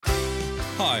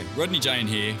Hi, Rodney Jane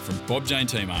here from Bob Jane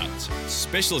T-Marts.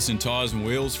 Specialists in tyres and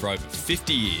wheels for over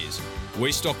 50 years.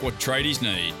 We stock what tradies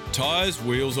need. Tyres,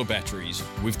 wheels or batteries,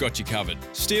 we've got you covered.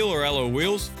 Steel or alloy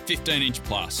wheels, 15-inch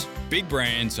plus. Big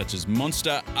brands such as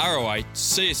Monster, RO8,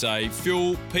 CSA,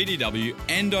 Fuel, PDW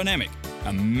and Dynamic.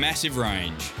 A massive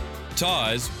range.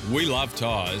 Tyres, we love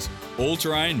tyres.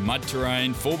 All-terrain,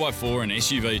 mud-terrain, 4x4 and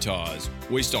SUV tyres.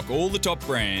 We stock all the top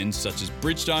brands such as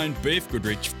Bridgestone, BF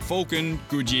Goodrich, Falcon,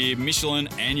 Goodyear, Michelin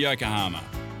and Yokohama.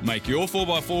 Make your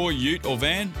 4x4, ute or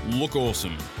van look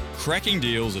awesome. Cracking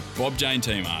deals at Bob Jane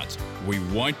T-Marts. We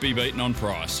won't be beaten on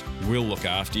price. We'll look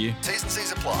after you. T's and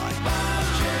C's apply.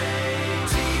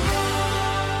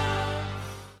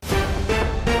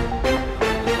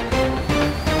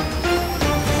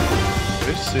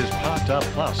 This is Parked Up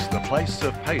Plus, the place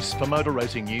of pace for motor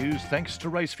racing news thanks to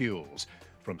Race Fuels.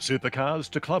 From supercars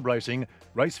to club racing,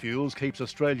 Race Fuels keeps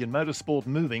Australian motorsport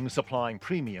moving, supplying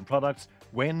premium products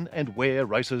when and where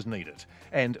racers need it.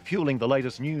 And fueling the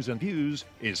latest news and views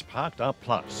is Parked Up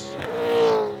Plus.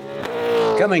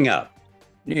 Coming up,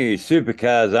 new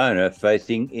supercars owner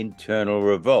facing internal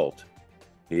revolt.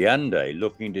 Hyundai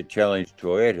looking to challenge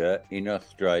Toyota in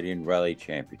Australian Rally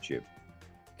Championship.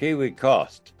 Kiwi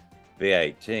Cost.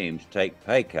 V8 teams take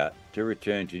pay cut to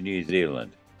return to New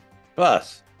Zealand.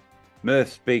 Plus,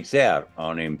 Murph speaks out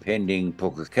on impending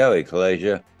Pukekohe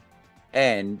closure,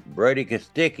 and Brodie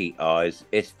Kostecki eyes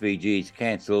SVG's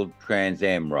cancelled Trans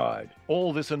Am ride.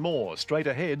 All this and more straight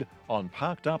ahead on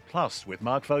Parked Up Plus with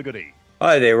Mark Fogarty.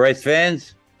 Hi there, race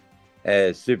fans.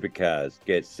 As supercars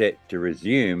get set to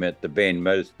resume at the Bend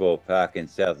Motorsport Park in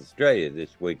South Australia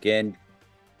this weekend,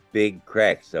 big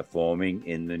cracks are forming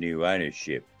in the new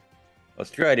ownership.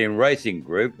 Australian Racing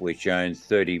Group, which owns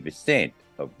 30%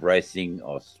 of Racing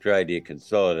Australia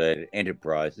Consolidated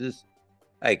Enterprises,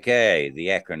 aka the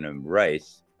acronym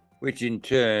RACE, which in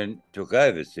turn took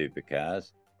over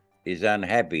supercars, is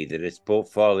unhappy that its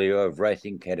portfolio of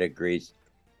racing categories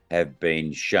have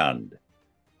been shunned.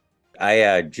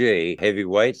 ARG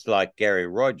heavyweights like Gary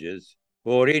Rogers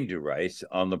bought into Race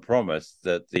on the promise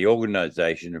that the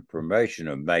organisation and promotion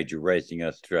of Major Racing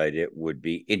Australia would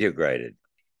be integrated.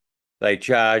 They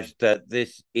charged that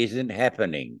this isn't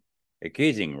happening,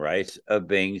 accusing Race of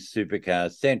being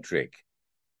supercar-centric.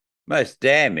 Most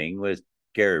damning was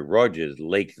Gary Rogers'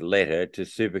 leaked letter to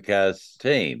supercars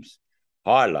teams,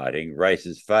 highlighting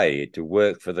Race's failure to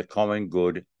work for the common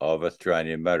good of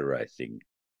Australian motor racing.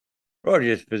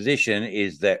 Rogers' position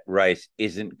is that Race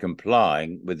isn't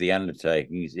complying with the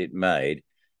undertakings it made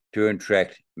to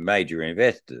attract major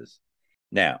investors.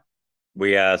 Now,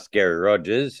 we asked Gary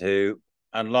Rogers, who,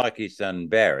 unlike his son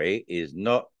Barry, is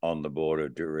not on the board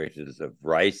of directors of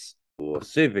Race or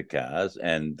supercars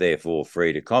and therefore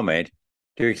free to comment,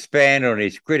 to expand on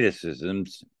his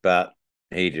criticisms, but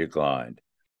he declined.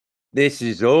 This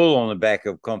is all on the back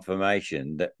of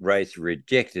confirmation that Race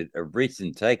rejected a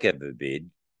recent takeover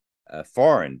bid, a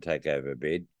foreign takeover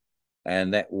bid,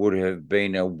 and that would have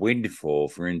been a windfall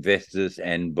for investors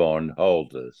and bond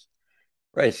holders.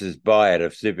 Race's buyout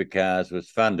of supercars was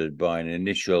funded by an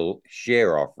initial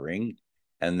share offering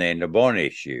and then a bond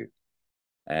issue.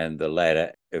 And the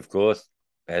latter, of course,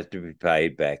 has to be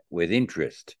paid back with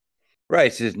interest.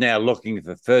 Race is now looking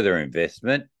for further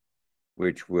investment,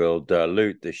 which will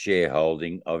dilute the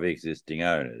shareholding of existing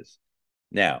owners.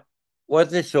 Now, what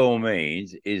this all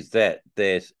means is that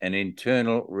there's an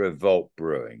internal revolt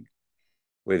brewing,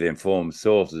 with informed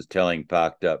sources telling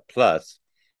Parked Up Plus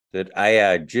that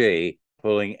ARG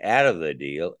pulling out of the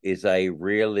deal is a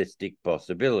realistic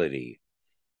possibility.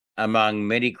 Among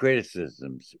many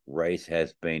criticisms, Race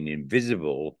has been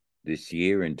invisible this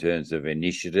year in terms of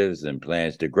initiatives and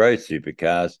plans to grow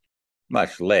supercars,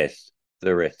 much less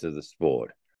the rest of the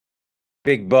sport.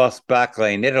 Big boss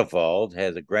Barclay Nettlefold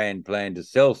has a grand plan to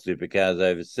sell supercars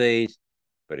overseas,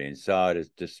 but insiders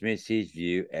dismiss his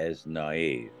view as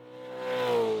naive.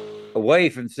 Away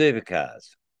from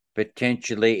supercars,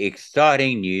 potentially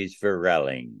exciting news for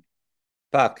rallying.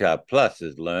 Parked Up Plus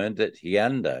has learned that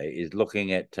Hyundai is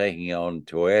looking at taking on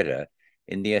Toyota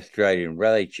in the Australian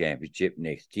Rally Championship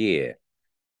next year.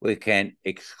 We can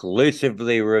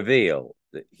exclusively reveal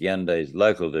that Hyundai's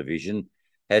local division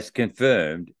has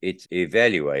confirmed it's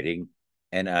evaluating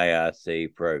an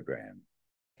ARC program.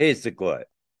 Here's the quote.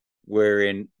 We're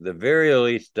in the very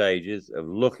early stages of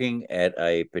looking at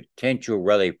a potential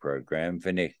rally program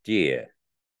for next year,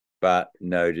 but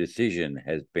no decision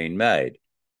has been made,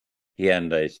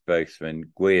 Hyundai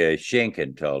spokesman Guido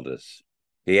Schenken told us.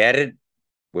 He added,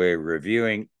 we're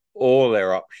reviewing all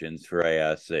our options for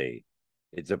ARC.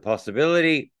 It's a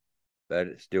possibility, but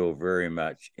it's still very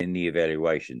much in the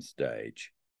evaluation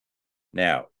stage.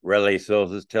 Now, rally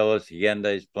sources tell us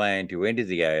Hyundai's plan to enter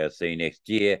the ARC next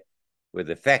year with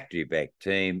a factory-backed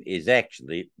team is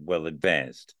actually well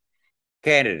advanced.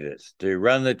 Candidates to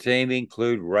run the team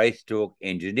include Racetalk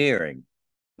Engineering,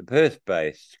 the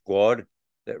Perth-based squad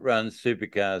that runs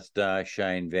supercar star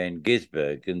Shane Van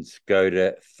Gisbergen and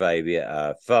Skoda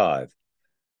Fabia R5.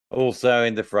 Also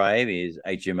in the frame is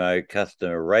HMO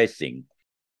Customer Racing,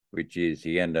 which is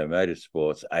Hyundai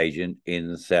Motorsports agent in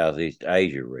the Southeast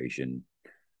Asia region.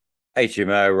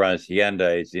 HMO runs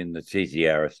Hyundais in the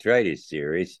TCR Australia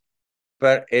series,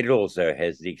 but it also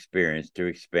has the experience to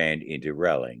expand into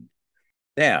rallying.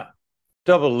 Now,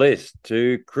 top of the list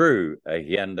to crew a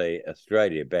Hyundai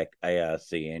Australia-backed ARC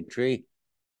entry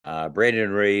are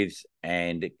Brendan Reeves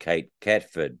and Kate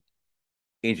Catford.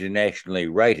 Internationally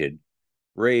rated,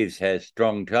 Reeves has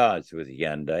strong ties with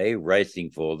Hyundai,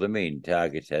 racing for them in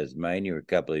Targa Tasmania a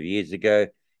couple of years ago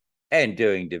and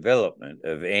doing development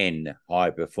of N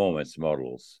high-performance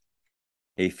models.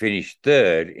 He finished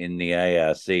third in the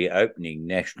ARC opening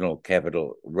National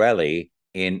Capital Rally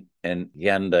in an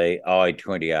Hyundai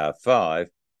i20R5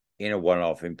 in a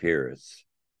one-off Imperius.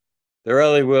 The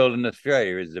rally world in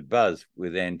Australia is abuzz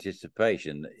with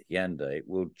anticipation that Hyundai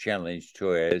will challenge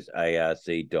Toyota's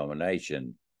ARC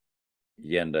domination.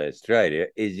 Hyundai Australia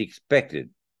is expected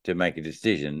to make a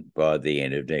decision by the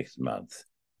end of next month.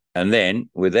 And then,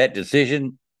 with that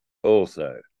decision,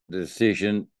 also the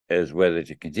decision as whether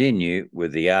to continue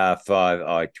with the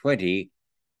R5 i20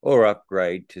 or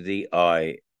upgrade to the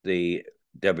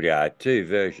WR2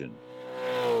 version.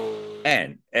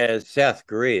 And as South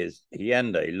Korea's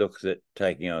Hyundai looks at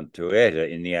taking on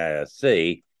Toyota in the ARC,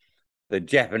 the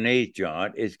Japanese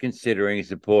giant is considering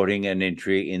supporting an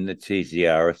entry in the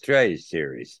TCR Australia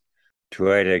series.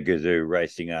 Toyota Gazoo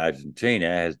Racing Argentina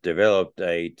has developed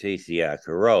a TCR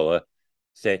Corolla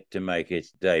set to make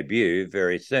its debut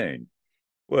very soon.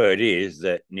 Word is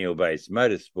that Neil Bates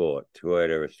Motorsport,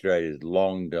 Toyota Australia's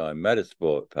long-time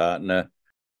motorsport partner,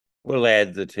 will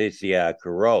add the TCR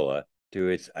Corolla to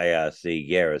its ARC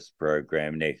Yaris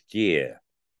program next year.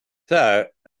 So,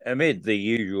 amid the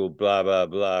usual blah, blah,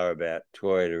 blah about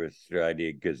Toyota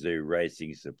Australia Gazoo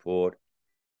Racing support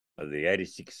of the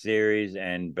 86 series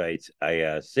and Bates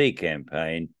ARC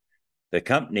campaign, the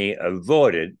company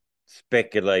avoided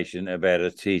speculation about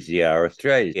a TCR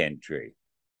Australia entry.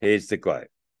 Here's the quote.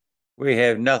 "We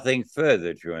have nothing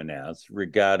further to announce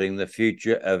regarding the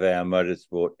future of our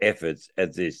motorsport efforts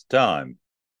at this time,"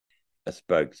 a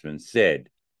spokesman said.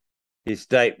 His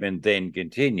statement then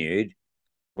continued,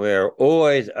 "We're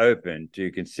always open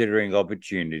to considering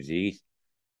opportunities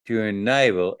to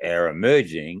enable our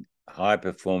emerging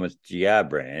high-performance GR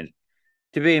brand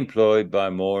to be employed by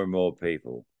more and more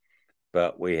people,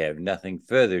 but we have nothing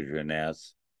further to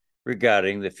announce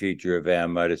regarding the future of our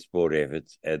motorsport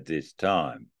efforts at this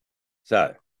time."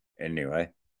 So, anyway,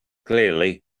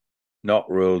 clearly not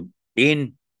ruled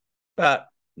in, but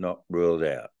not ruled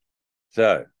out.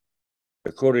 So,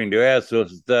 according to our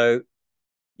sources, though,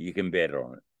 you can bet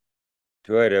on it.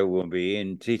 Toyota will be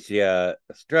in TCR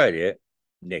Australia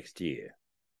next year.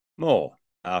 More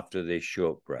after this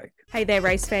short break. Hey there,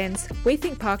 race fans. We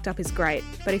think Parked Up is great,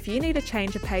 but if you need a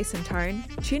change of pace and tone,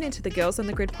 tune into the Girls on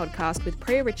the Grid podcast with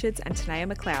Priya Richards and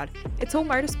Tanea McLeod. It's all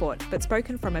motorsport, but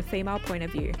spoken from a female point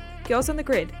of view. Girls on the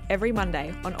Grid, every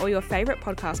Monday on all your favourite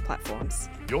podcast platforms.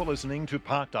 You're listening to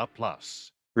Parked Up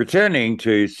Plus. Returning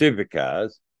to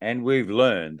supercars, and we've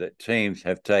learned that teams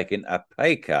have taken a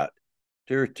pay cut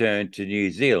to return to New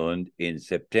Zealand in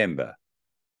September.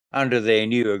 Under their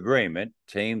new agreement,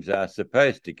 teams are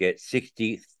supposed to get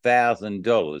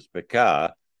 $60,000 per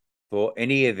car for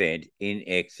any event in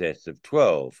excess of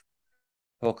 12.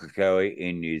 Pukekohe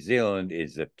in New Zealand in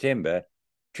September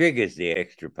triggers the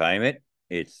extra payment.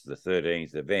 It's the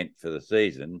 13th event for the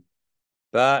season.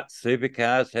 But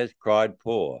Supercars has cried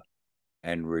poor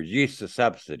and reduced the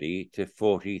subsidy to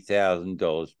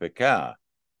 $40,000 per car.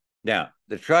 Now,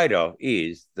 the trade-off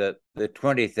is that the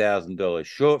 $20,000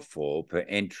 shortfall per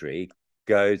entry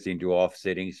goes into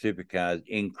offsetting Supercars'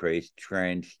 increased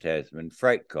trans-Tasman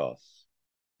freight costs.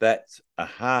 That's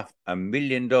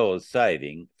 $500,000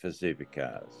 saving for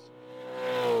Supercars.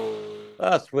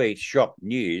 Last week, shocked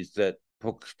news that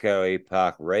Pukekohe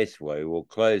Park Raceway will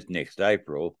close next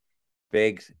April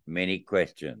begs many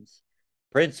questions.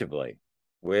 Principally,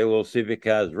 where will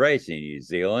Supercars race in New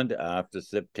Zealand after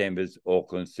September's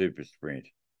Auckland Super Sprint?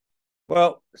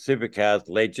 Well, Supercars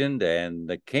legend and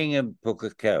the king of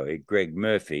Pukekohe, Greg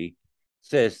Murphy,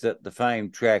 says that the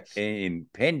famed track's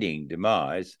impending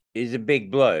demise is a big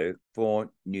blow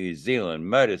for New Zealand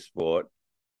motorsport,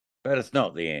 but it's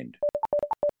not the end.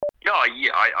 Oh, yeah,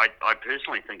 I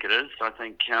personally think it is. I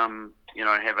think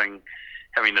having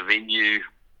the venue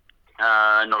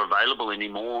not available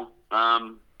anymore,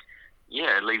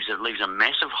 it leaves a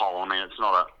massive hole. I mean, it's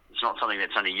not something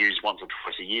that's only used once or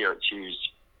twice a year. It's used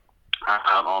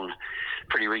on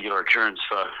pretty regular occurrence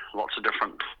for lots of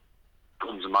different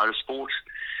forms of motorsport.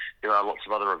 There are lots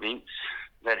of other events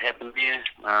that happen there.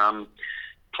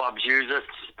 Clubs use it.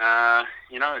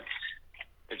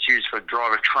 It's used for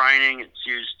driver training. It's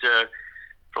used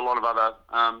for a lot of other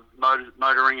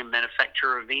motoring and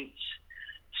manufacturer events.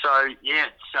 So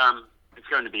it's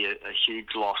going to be a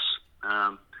huge loss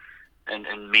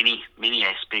in many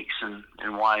aspects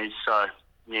and ways. So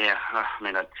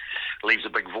it leaves a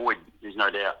big void. There's no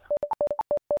doubt.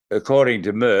 According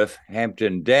to Murph,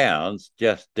 Hampton Downs,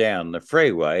 just down the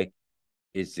freeway,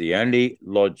 is the only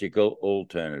logical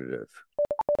alternative.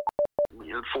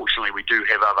 Fortunately, we do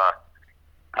have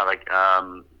other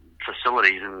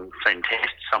facilities and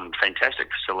some fantastic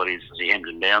facilities. The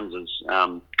Hampton Downs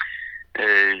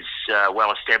is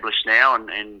well established now and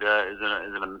is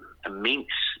an immense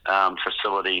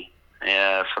facility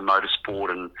for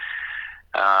motorsport and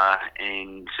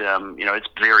it's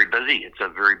very busy. It's a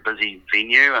very busy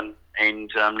venue, and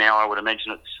now I would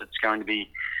imagine it's going to be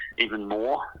even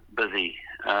more busy.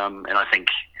 And I think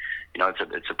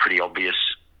it's a pretty obvious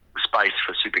space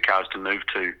for supercars to move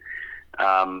to.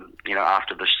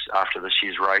 After this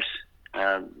year's race,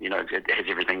 it has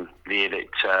everything there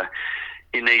that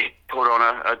you need to put on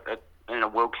a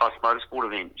world-class motorsport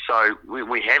event. So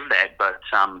we have that, but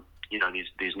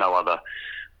there's no other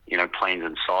plans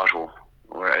in sight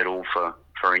or at all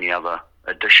for any other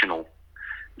additional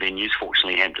venues.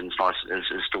 Fortunately, Hampton's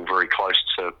is still very close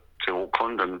to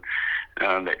Auckland, and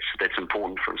that's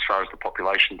important as far as the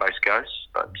population base goes.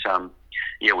 But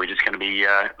we're just going to be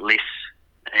less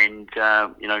and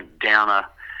down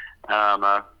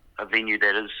a venue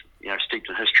that is steeped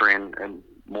in history and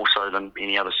more so than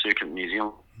any other circuit in New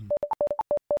Zealand.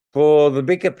 For the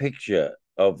bigger picture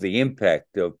of the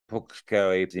impact of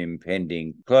Pukekohe's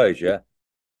impending closure,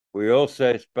 we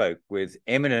also spoke with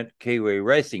eminent Kiwi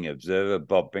racing observer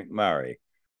Bob McMurray.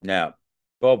 Now,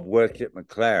 Bob worked at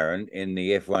McLaren in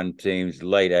the F1 team's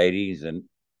late 80s and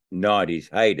 90s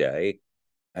heyday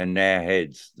and now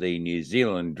heads the New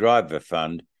Zealand Driver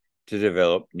Fund to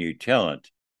develop new talent.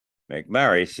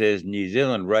 McMurray says New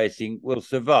Zealand racing will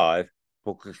survive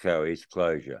Pukekohe's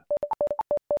closure.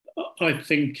 I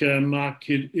think, Mark,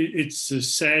 it's a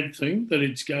sad thing that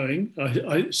it's going.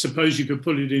 I suppose you could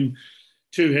put it in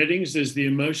two headings. There's the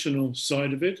emotional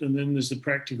side of it, and then there's the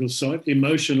practical side.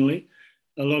 Emotionally,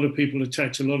 a lot of people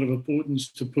attach a lot of importance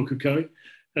to Pukekohe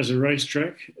as a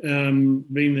racetrack. Been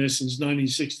there since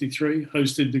 1963,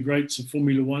 hosted the greats of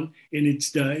Formula One in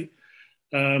its day,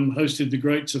 hosted the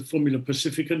greats of Formula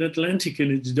Pacific and Atlantic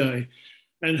in its day,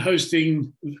 and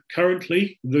hosting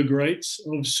currently the greats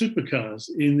of supercars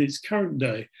in its current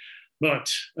day.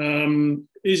 But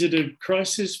is it a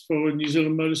crisis for New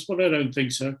Zealand motorsport? I don't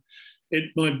think so.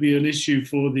 It might be an issue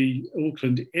for the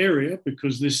Auckland area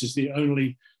because this is the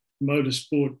only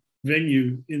motorsport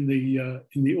venue in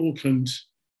the Auckland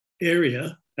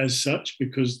area as such,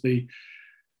 because the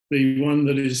one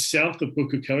that is south of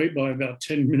Pukekohe by about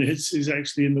 10 minutes is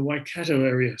actually in the Waikato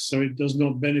area. So it does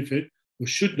not benefit, or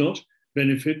should not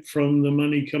benefit, from the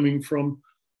money coming from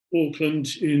Auckland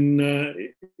in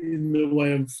the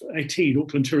way of AT,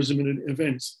 Auckland Tourism and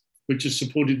Events, which has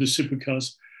supported the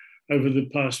supercars over the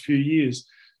past few years.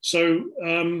 So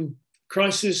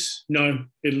crisis, no,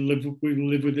 we will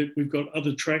live with it. We've got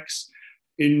other tracks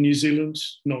in New Zealand,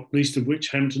 not least of which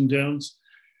Hampton Downs,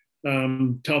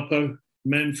 Taupo,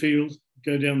 Manfield,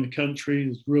 go down the country.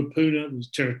 There's Ruapuna,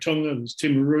 there's Teretonga, there's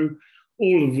Timaru,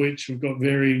 all of which have got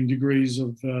varying degrees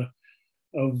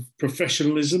of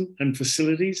professionalism and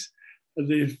facilities.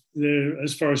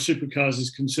 As far as supercars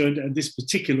is concerned, at this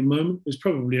particular moment, there's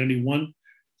probably only one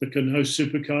that can host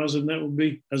supercars, and that will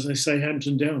be, as I say,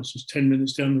 Hampton Downs, just 10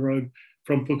 minutes down the road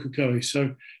from Pukekohe.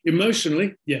 So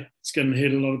emotionally, yeah, it's going to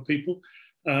hit a lot of people.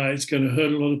 It's going to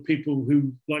hurt a lot of people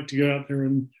who like to go out there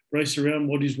and race around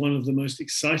what is one of the most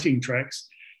exciting tracks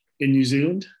in New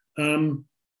Zealand. And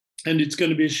it's going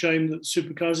to be a shame that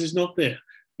Supercars is not there,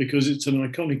 because it's an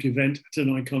iconic event, it's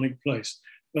an iconic place.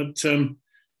 But,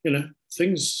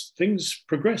 things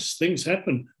progress, things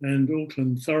happen. And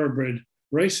Auckland Thoroughbred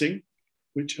Racing,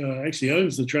 which actually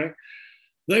owns the track,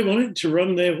 they wanted to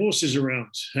run their horses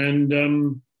around, and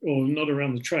or not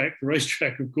around the track, the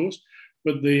racetrack, of course,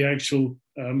 but the actual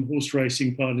horse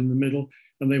racing part in the middle,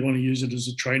 and they want to use it as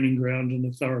a training ground and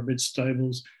a thoroughbred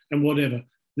stables and whatever.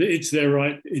 It's their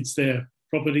right, it's their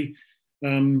property.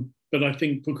 But I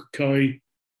think Pukekohe,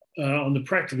 on the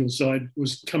practical side,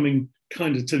 was coming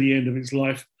kind of to the end of its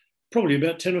life probably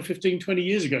about 10 or 15, 20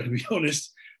 years ago, to be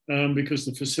honest, because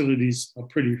the facilities are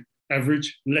pretty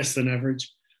average, less than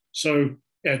average. So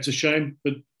yeah, it's a shame,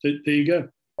 but there you go.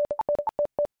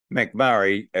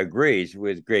 McMurray agrees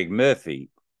with Greg Murphy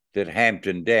that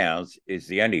Hampton Downs is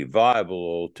the only viable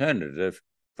alternative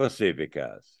for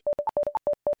supercars.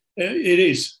 It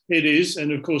is,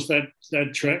 and of course that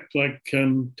track, like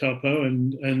Taupo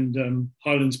and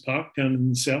Highlands Park down in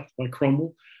the south by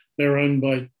Cromwell, they're owned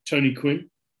by Tony Quinn.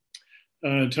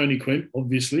 Tony Quinn,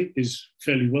 obviously, is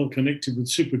fairly well connected with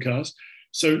supercars.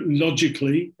 So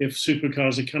logically, if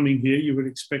supercars are coming here, you would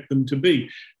expect them to be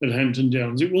at Hampton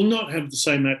Downs. It will not have the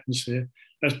same atmosphere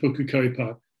as Pukekohe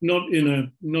Park. Not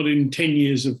in 10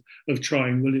 years of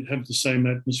trying will it have the same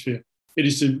atmosphere. It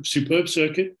is a superb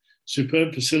circuit,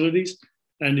 superb facilities,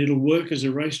 and it'll work as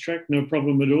a racetrack, no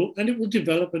problem at all. And it will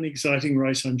develop an exciting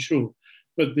race, I'm sure.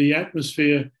 But the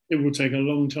atmosphere, it will take a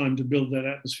long time to build that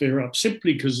atmosphere up,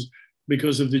 simply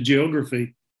because of the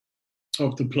geography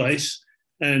of the place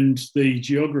and the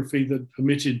geography that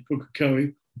permits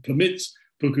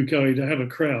Pukekohe to have a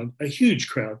crowd, a huge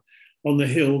crowd on the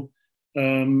hill.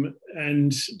 And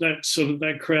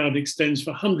that crowd extends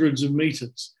for hundreds of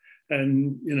meters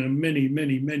and, many,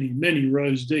 many, many, many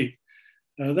rows deep.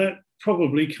 That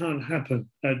probably can't happen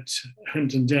at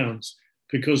Hampton Downs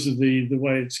because of the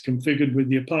way it's configured with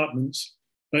the apartments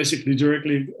basically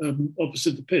directly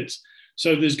opposite the pits.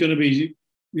 So there's going to be,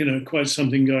 quite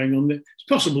something going on there. It's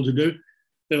possible to do.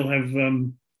 They'll have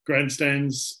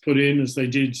grandstands put in as they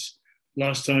did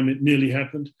last time it nearly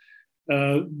happened.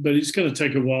 But it's going to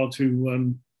take a while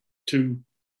to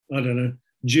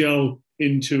gel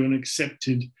into an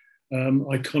accepted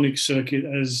iconic circuit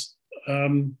as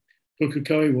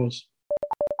Pukekohe was.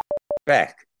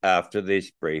 Back after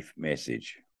this brief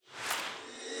message.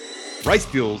 Race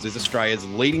Fuels is Australia's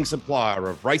leading supplier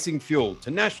of racing fuel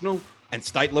to national and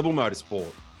state level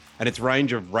motorsport, and its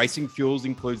range of racing fuels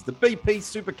includes the BP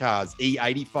Supercars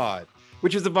E85,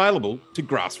 which is available to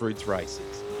grassroots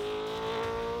races.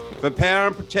 For power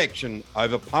and protection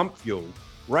over pump fuel,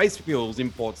 Race Fuels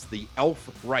imports the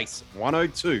ELF Race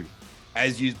 102,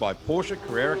 as used by Porsche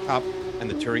Carrera Cup and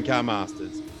the Touring Car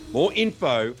Masters. More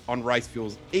info on Race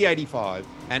Fuels E85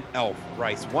 and ELF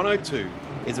Race 102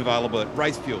 is available at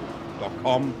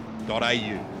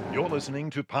racefuel.com.au. You're listening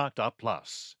to Parked Up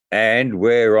Plus. And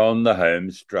we're on the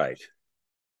home straight.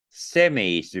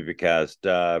 Semi-supercar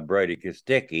star Brodie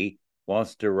Kostecki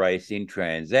wants to race in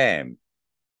Trans Am.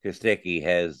 Kostecki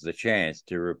has the chance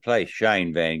to replace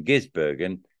Shane Van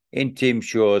Gisbergen in Tim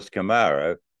Shaw's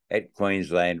Camaro at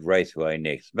Queensland Raceway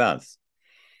next month.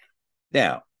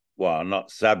 Now, while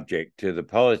not subject to the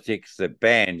politics that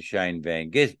banned Shane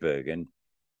Van Gisbergen,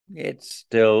 it's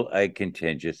still a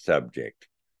contentious subject.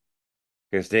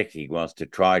 Kostecki wants to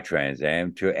try Trans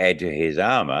Am to add to his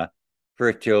armour for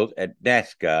a tilt at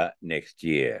NASCAR next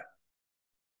year.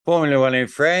 Formula One in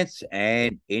France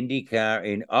and IndyCar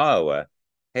in Iowa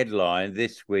headline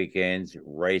this weekend's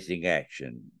racing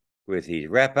action. With his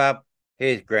wrap-up,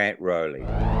 here's Grant Rowley.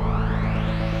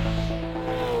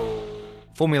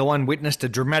 Formula One witnessed a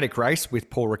dramatic race with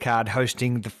Paul Ricard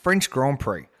hosting the French Grand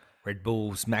Prix. Red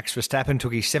Bull's Max Verstappen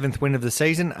took his 7th win of the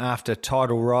season after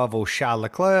title rival Charles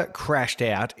Leclerc crashed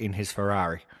out in his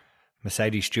Ferrari.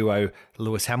 Mercedes duo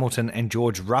Lewis Hamilton and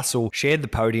George Russell shared the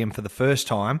podium for the first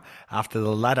time after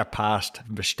the latter passed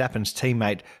Verstappen's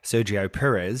teammate Sergio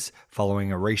Perez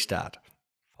following a restart.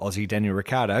 Aussie Daniel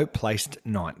Ricciardo placed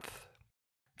 9th.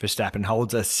 Verstappen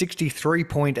holds a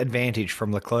 63-point advantage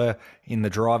from Leclerc in the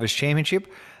Drivers' Championship,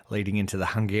 leading into the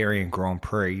Hungarian Grand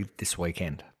Prix this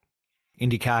weekend.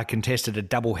 IndyCar contested a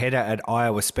double-header at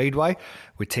Iowa Speedway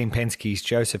with Team Penske's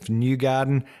Joseph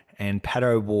Newgarden and Pat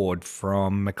O'Ward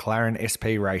from McLaren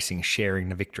SP Racing sharing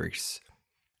the victories.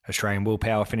 Australian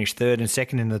Willpower finished 3rd and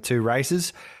 2nd in the two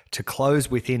races to close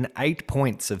within 8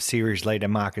 points of series leader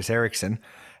Marcus Ericsson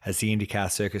as the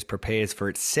IndyCar circus prepares for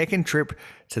its second trip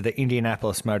to the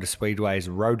Indianapolis Motor Speedway's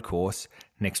road course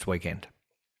next weekend.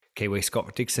 Kiwi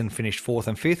Scott Dixon finished 4th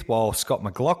and 5th, while Scott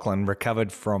McLaughlin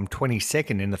recovered from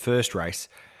 22nd in the first race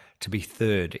to be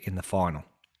 3rd in the final.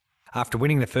 After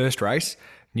winning the first race,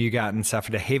 Newgarden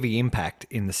suffered a heavy impact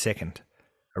in the second.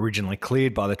 Originally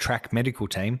cleared by the track medical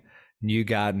team,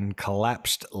 Newgarden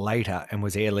collapsed later and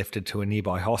was airlifted to a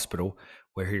nearby hospital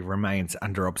where he remains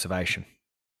under observation.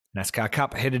 NASCAR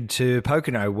Cup headed to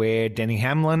Pocono where Denny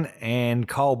Hamlin and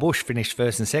Kyle Busch finished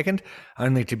 1st and 2nd,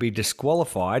 only to be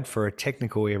disqualified for a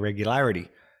technical irregularity.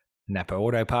 Napa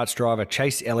Auto Parts driver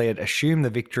Chase Elliott assumed the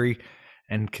victory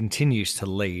and continues to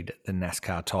lead the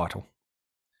NASCAR title.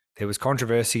 There was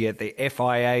controversy at the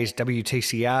FIA's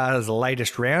WTCR's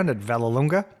latest round at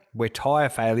Vallelunga. where tyre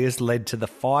failures led to the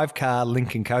 5-car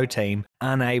Lynk & Co team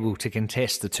unable to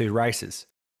contest the 2 races.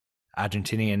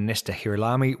 Argentinian Nesta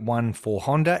Hirolami won for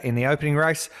Honda in the opening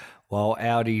race, while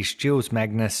Audi's Jules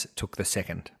Magnus took the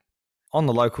second. On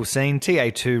the local scene,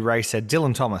 TA2 racer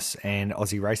Dylan Thomas and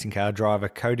Aussie racing car driver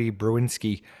Cody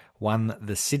Brewinski won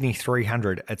the Sydney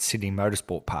 300 at Sydney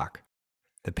Motorsport Park.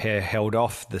 The pair held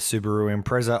off the Subaru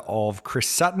Impreza of Chris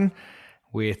Sutton,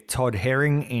 with Todd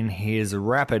Herring in his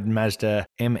rapid Mazda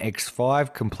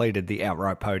MX-5 completed the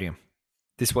outright podium.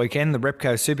 This weekend, the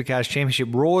Repco Supercars Championship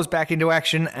roars back into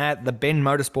action at the Bend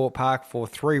Motorsport Park for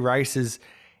 3 races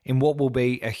in what will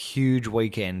be a huge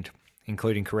weekend,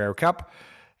 including Carrera Cup,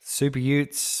 Super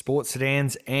Utes, sports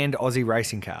sedans, and Aussie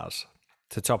racing cars.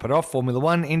 To top it off, Formula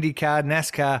One, IndyCar,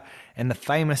 NASCAR, and the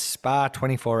famous Spa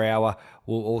 24-hour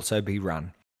will also be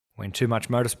run. When too much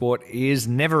motorsport is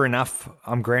never enough,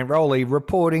 I'm Grant Rowley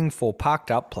reporting for Parked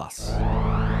Up Plus.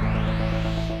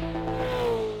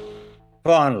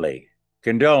 Finally,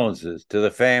 condolences to the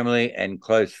family and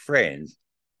close friends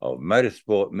of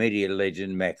motorsport media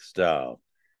legend Max Stahl.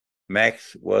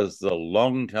 Max was the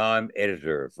long-time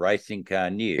editor of Racing Car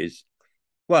News,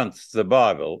 once the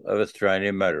Bible of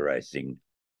Australian motor racing.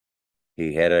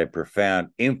 He had a profound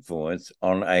influence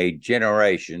on a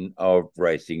generation of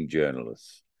racing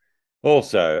journalists.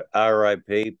 Also,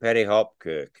 RIP Paddy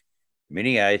Hopkirk,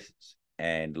 Mini Ace,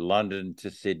 and London to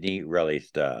Sydney rally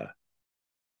star.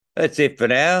 That's it for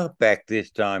now. Back this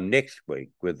time next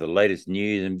week with the latest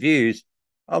news and views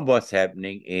on what's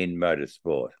happening in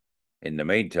motorsport. In the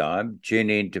meantime, tune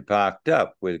in to Parked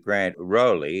Up with Grant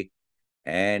Rowley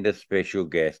and a special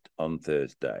guest on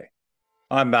Thursday.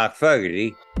 I'm Mark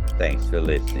Fogarty. Thanks for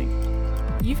listening.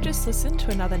 You've just listened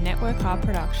to another Network R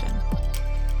production.